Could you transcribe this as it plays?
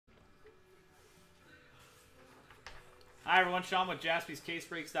Hi everyone, Sean with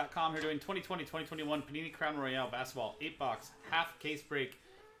JaspysCaseBreaks.com here doing 2020-2021 Panini Crown Royale Basketball 8-box half case break.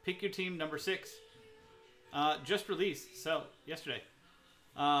 Pick your team number 6. Just released, so yesterday.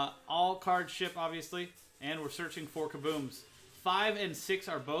 All cards ship obviously, and we're searching for kabooms. 5 and 6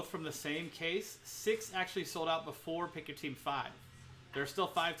 are both from the same case. 6 actually sold out before Pick Your Team 5. There are still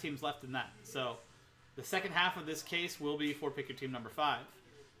 5 teams left in that. So the second half of this case will be for Pick Your Team number 5.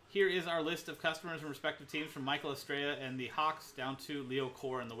 Here is our list of customers and respective teams from Michael Estrella and the Hawks down to Leo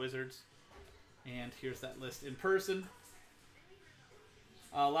Core and the Wizards. And here's that list in person.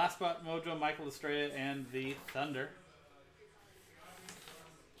 Last Spot Mojo, Michael Estrella, and the Thunder.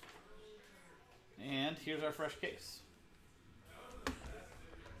 And here's our fresh case.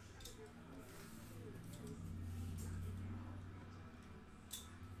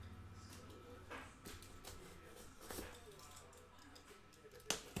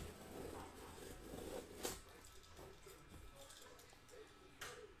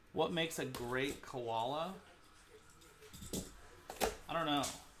 What makes a great koala? I don't know.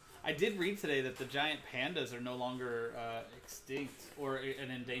 I did read today that the giant pandas are no longer extinct or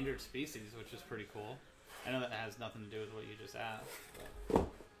an endangered species, which is pretty cool. I know that has nothing to do with what you just asked. But.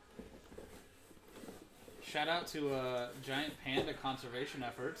 Shout out to giant panda conservation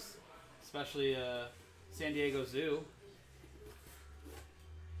efforts, especially San Diego Zoo.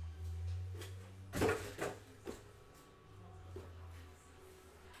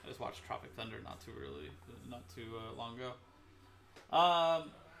 I just watched Tropic Thunder not too long ago.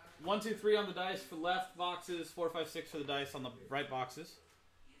 1, 2, 3 on the dice for left boxes. 4, 5, 6 for the dice on the right boxes.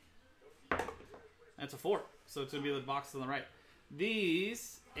 That's a 4, so it's gonna be the boxes on the right.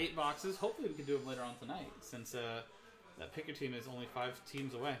 These 8 boxes. Hopefully we can do them later on tonight, since that picker team is only 5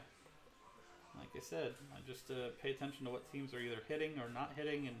 teams away. Like I said, I just pay attention to what teams are either hitting or not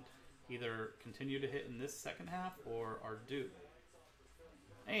hitting, and either continue to hit in this second half or are due.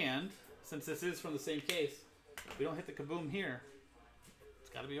 And since this is from the same case, if we don't hit the kaboom here, it's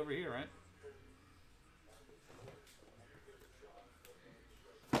got to be over here, right?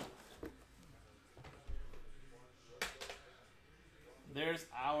 There's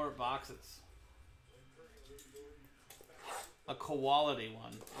our boxes. A quality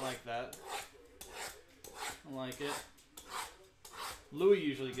one. I like that. I like it. Louis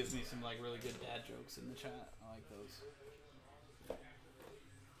usually gives me some really good dad jokes in the chat. I like those.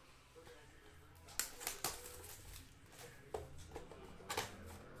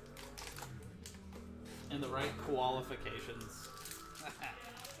 And the right qualifications.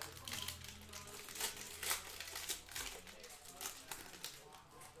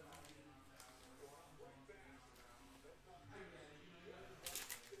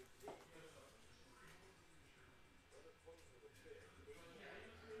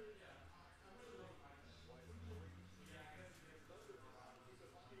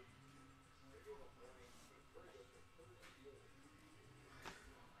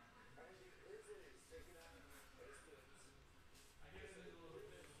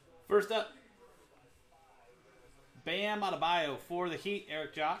 First up, Bam Adebayo for the Heat,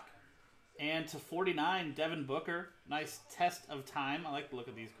 Eric Jock. And to 49, Devin Booker. Nice test of time. I like the look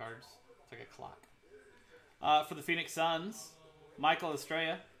of these cards. It's like a clock. For the Phoenix Suns, Michael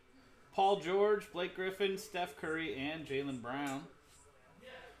Estrella. Paul George, Blake Griffin, Steph Curry, and Jaylen Brown.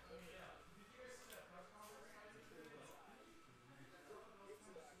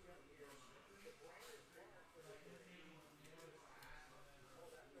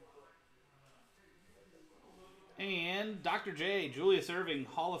 And Dr. J, Julius Erving,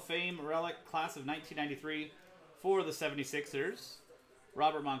 Hall of Fame relic, class of 1993 for the 76ers.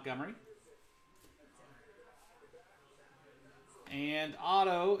 Robert Montgomery. And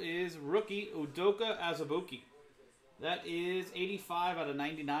auto is rookie Udoka Azubuike. That is 85 out of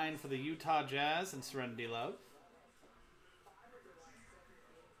 99 for the Utah Jazz and Serenity Love.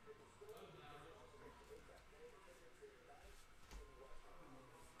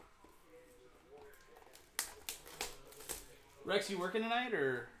 Rex, you working tonight,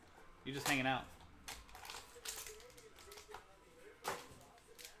 or you just hanging out?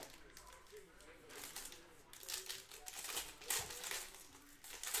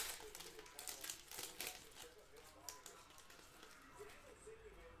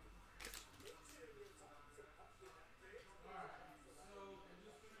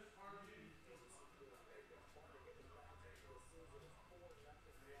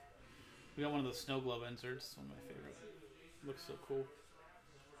 We got one of those snow globe inserts. One of my favorite. Looks so cool.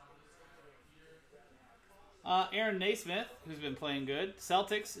 Aaron Naismith, who's been playing good.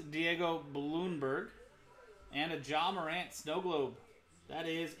 Celtics, Diego Bloomberg. And a Ja Morant snow globe. That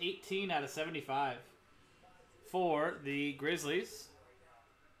is 18 out of 75. for the Grizzlies.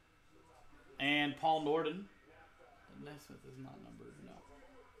 And Paul Norden. Nesmith is not numbered, no.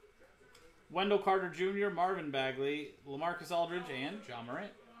 Wendell Carter Jr., Marvin Bagley, LaMarcus Aldridge, and John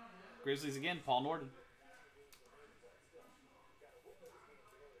Morant. Grizzlies again, Paul Norden.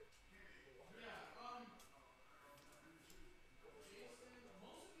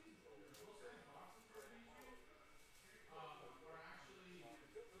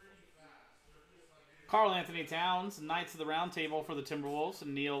 Karl Anthony Towns, Knights of the Round Table for the Timberwolves,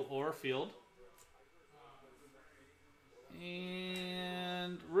 and Neil Orfield.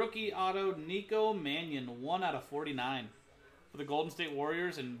 And rookie auto, Nico Mannion, 1/49 for the Golden State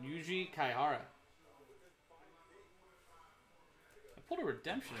Warriors, and Yuji Kaihara. I pulled a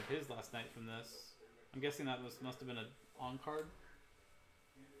redemption of his last night from this. I'm guessing that must have been an on-card.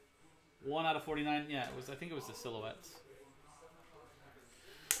 1/49, yeah, it was. I think it was the silhouettes.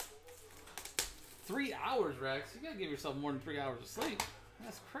 3 hours, Rex. You gotta give yourself more than 3 hours of sleep.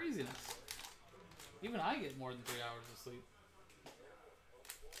 That's craziness. Even I get more than 3 hours of sleep.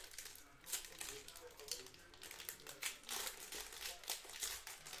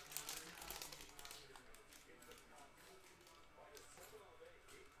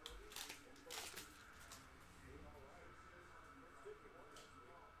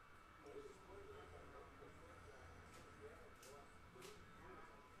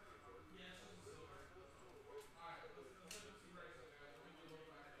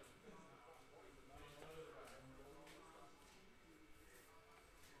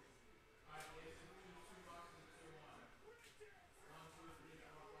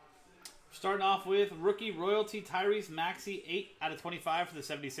 Starting off with rookie royalty Tyrese Maxey, 8/25 for the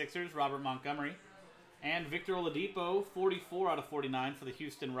 76ers, Robert Montgomery. And Victor Oladipo, 44/49 for the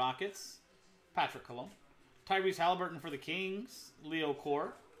Houston Rockets, Patrick Cologne. Tyrese Halliburton for the Kings, Leo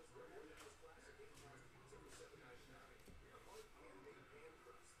Core.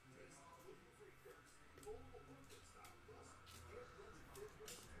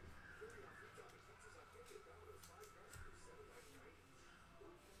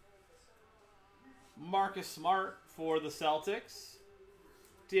 Marcus Smart for the Celtics.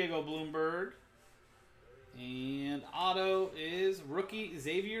 Diego Bloomberg. And auto is rookie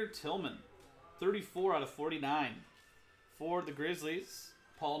Xavier Tillman. 34/49 for the Grizzlies.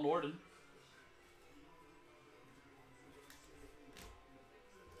 Paul Norden.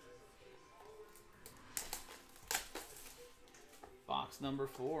 Box number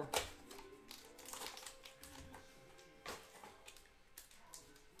 4.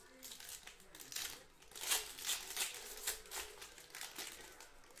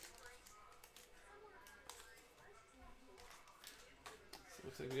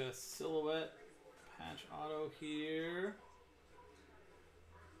 Looks like we got a silhouette patch auto here.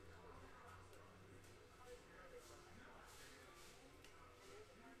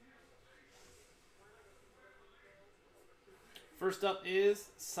 First up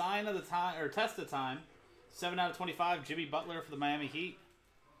is Sign of the Time, or Test of Time. 7/25, Jimmy Butler for the Miami Heat.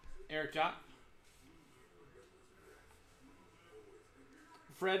 Eric Jock.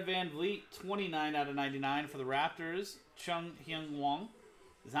 Fred VanVleet, 29/99 for the Raptors. Chung Hyung Wong.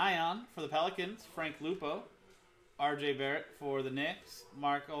 Zion for the Pelicans, Frank Lupo. RJ Barrett for the Knicks,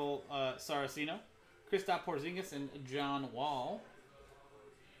 Marco Saracino. Kristaps Porzingis and John Wall.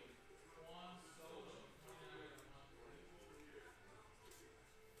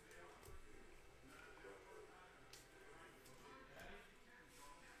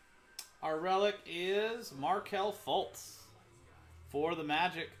 Our relic is Markelle Fultz for the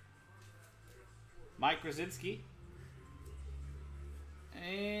Magic, Mike Grzycki.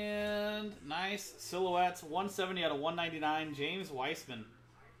 And nice silhouettes, 170/199, James Weissman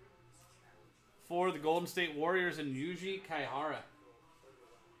for the Golden State Warriors, and Yuji Kaihara.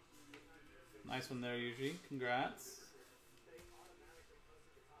 Nice one there, Yuji. Congrats.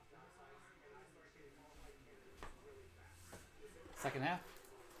 Second half.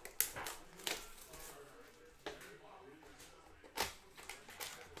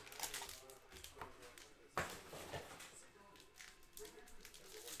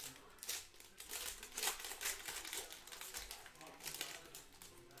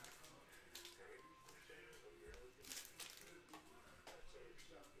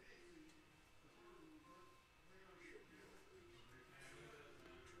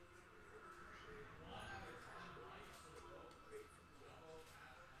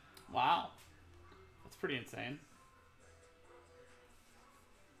 Wow. That's pretty insane.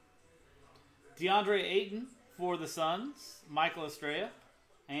 DeAndre Ayton for the Suns, Michael Estrella.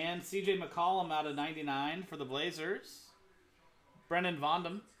 And CJ McCollum /99 for the Blazers, Brennan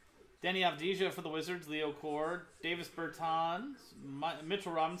Vondam. Danny Avdija for the Wizards, Leo Cord, Davis Bertans,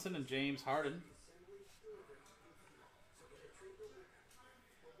 Mitchell Robinson, and James Harden.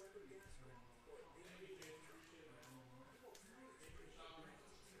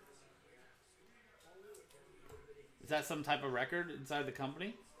 Is that some type of record inside the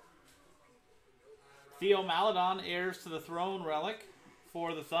company? Theo Maledon, heirs to the throne relic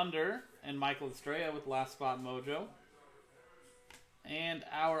for the Thunder, and Michael Estrella with last spot mojo. And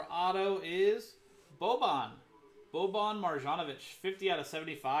our auto is Boban. Boban Marjanovic, 50 out of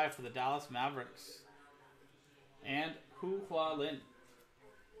 75 for the Dallas Mavericks. And Hu Hua Lin.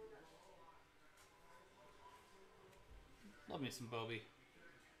 Love me some Bobby.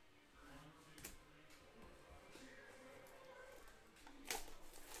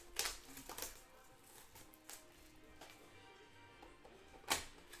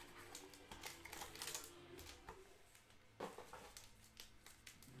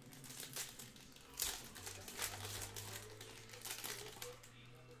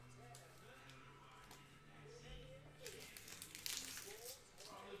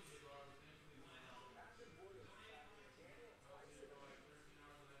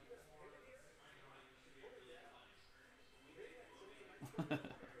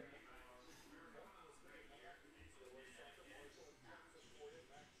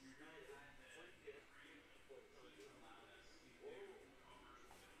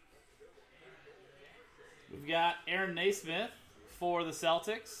 We've got Aaron Naismith for the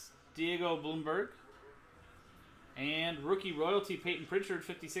Celtics, Diego Bloomberg, and rookie royalty Peyton Pritchard,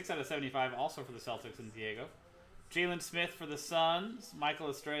 56 out of 75, also for the Celtics and Diego. Jalen Smith for the Suns, Michael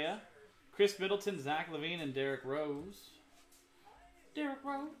Estrella, Chris Middleton, Zach LaVine, and Derrick Rose. Derrick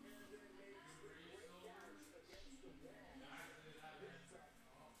Rose.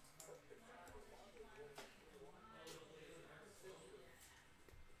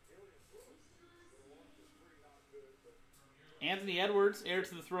 Anthony Edwards, heir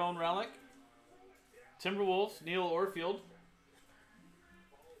to the throne relic. Timberwolves, Neil Orfield.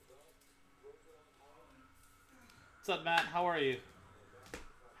 What's up, Matt? How are you?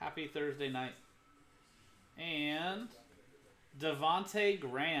 Happy Thursday night. And Devontae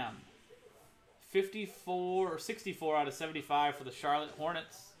Graham, 54 or 64 out of 75 for the Charlotte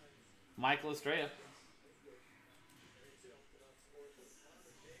Hornets. Michael Estrella.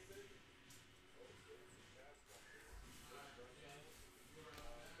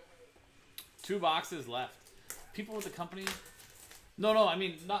 Two boxes left. People with the company. No, I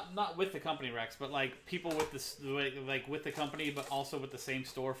mean not with the company, Rex, but like people with this, like with the company, but also with the same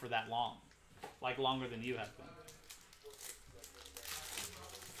store for that long, like longer than you have been.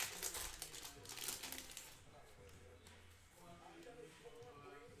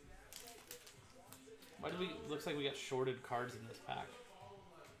 Why do we? Looks like we got shorted cards in this pack.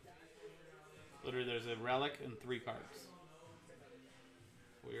 Literally, there's a relic and 3 cards.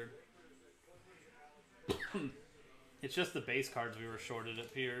 Weird. It's just the base cards we were shorted, it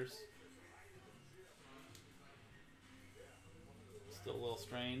appears. Still a little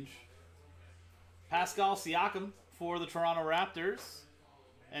strange. Pascal Siakam for the Toronto Raptors.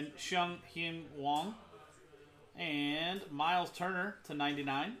 And Seung Hyun Wong. And Miles Turner to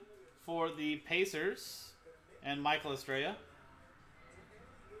 99 for the Pacers. And Michael Estrella.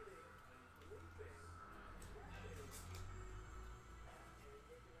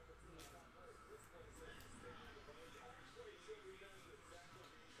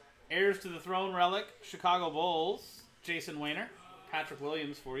 Heirs to the Throne relic, Chicago Bulls, Jason Wayner. Patrick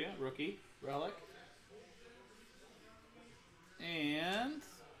Williams for you, rookie relic. And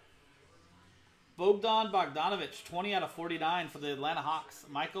Bogdan Bogdanovic, 20 out of 49 for the Atlanta Hawks,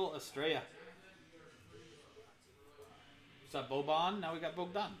 Michael Estrella. Is that Boban? Now we got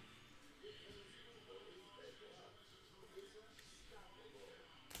Bogdan.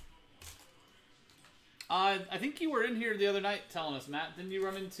 I think you were in here the other night telling us, Matt. Didn't you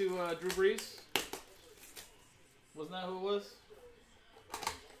run into Drew Brees? Wasn't that who it was?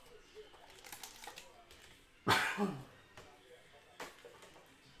 I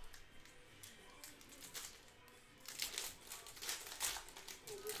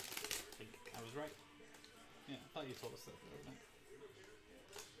was right. Yeah, I thought you told us that the other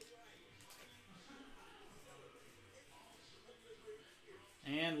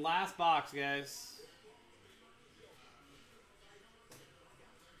night. And last box, guys.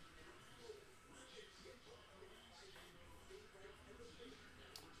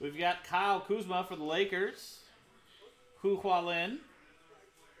 We've got Kyle Kuzma for the Lakers. Hu Hua Lin.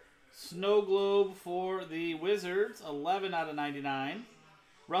 Snow Globe for the Wizards. 11 out of 99.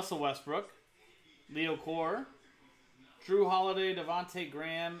 Russell Westbrook. Leo Core. Drew Holiday, Devontae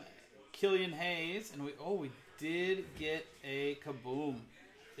Graham, Killian Hayes. And we did get a Kaboom.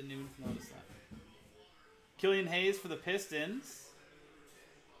 Didn't even notice that. Killian Hayes for the Pistons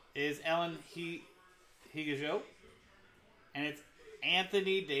is Ellen Higajo. And it's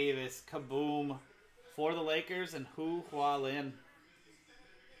Anthony Davis, Kaboom, for the Lakers, and Hu Hua Lin.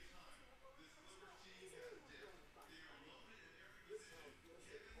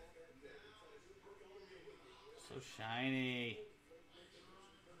 So shiny.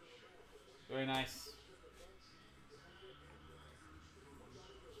 Very nice.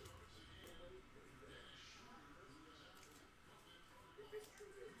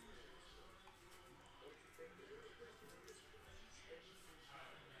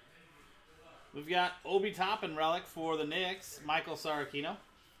 We've got Obi Toppin relic for the Knicks, Michael Saracino.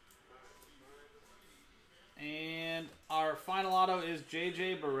 And our final auto is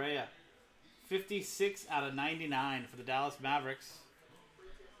J.J. Barea. 56 out of 99 for the Dallas Mavericks.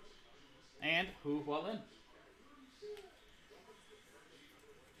 And Hu Hua Lin.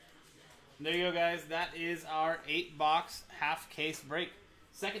 There you go, guys. That is our 8-box half case break.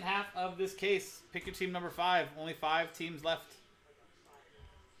 Second half of this case. Pick your team number 5. Only 5 teams left.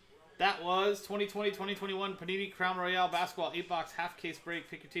 That was 2020-2021 Panini Crown Royale Basketball 8-box half case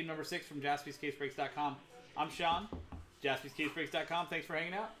break. Pick your team number 6 from JaspysCaseBreaks.com. I'm Sean, JaspysCaseBreaks.com. Thanks for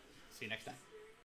hanging out. See you next time.